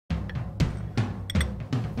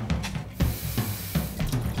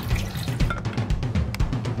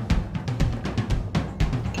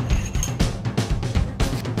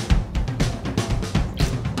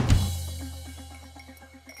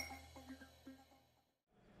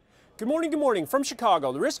Good morning from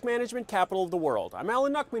Chicago, the risk management capital of the world. I'm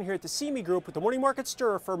Alan Nuckman here at the CME Group with the Morning Market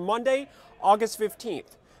Stir for Monday, August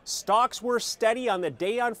 15th. Stocks were steady on the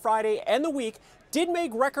day on Friday, and the week did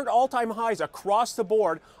make record all-time highs across the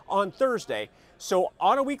board on Thursday. So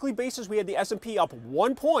on a weekly basis, we had the S&P up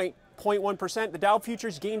 0.1%. The Dow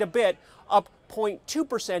futures gained a bit, up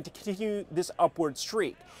 0.2% to continue this upward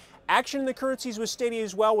streak. Action in the currencies was steady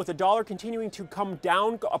as well, with the dollar continuing to come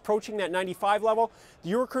down, approaching that 95 level. The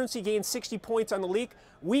euro currency gained 60 points on the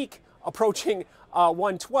week, approaching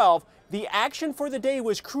 112. The action for the day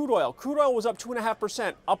was crude oil. Crude oil was up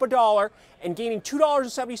 2.5%, up $1, and gaining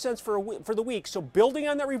 $2.70 for the week. So building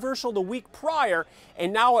on that reversal the week prior,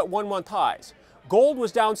 and now at 1-month highs. Gold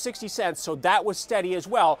was down 60 cents, so that was steady as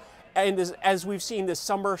well, and as we've seen the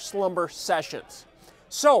summer slumber sessions.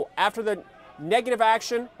 So after the negative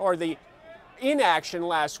action or the inaction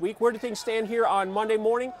last week, where do things stand here on Monday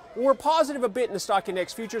morning? Well, we're positive a bit in the stock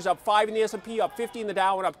index futures, up 5 in the S&P, up 50 in the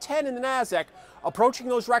Dow, and up 10 in the Nasdaq, approaching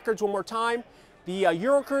those records one more time. The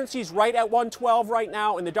euro currency is right at 112 right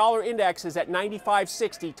now, and the dollar index is at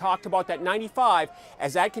 95.60. Talked about that 95.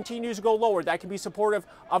 As that continues to go lower, that can be supportive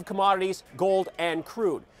of commodities, gold, and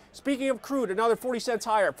crude. Speaking of crude, another 40 cents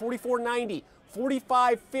higher, 44.90.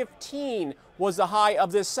 45.15 was the high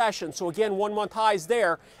of this session. So again, 1-month highs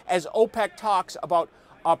there as OPEC talks about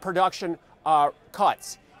production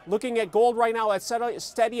cuts. Looking at gold right now, that's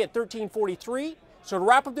steady at 13.43. So to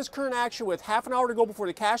wrap up this current action with half an hour to go before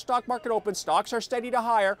the cash stock market opens, stocks are steady to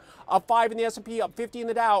higher, up 5 in the S&P, up 50 in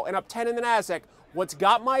the Dow, and up 10 in the Nasdaq. What's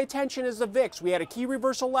got my attention is the VIX. We had a key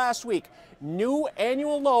reversal last week, new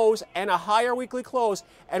annual lows and a higher weekly close,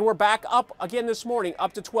 and we're back up again this morning,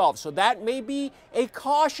 up to 12. So that may be a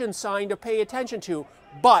caution sign to pay attention to,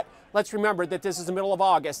 but let's remember that this is the middle of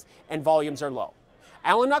August and volumes are low.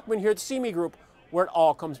 Alan Nuckman here at the CME Group, where it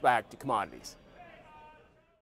all comes back to commodities.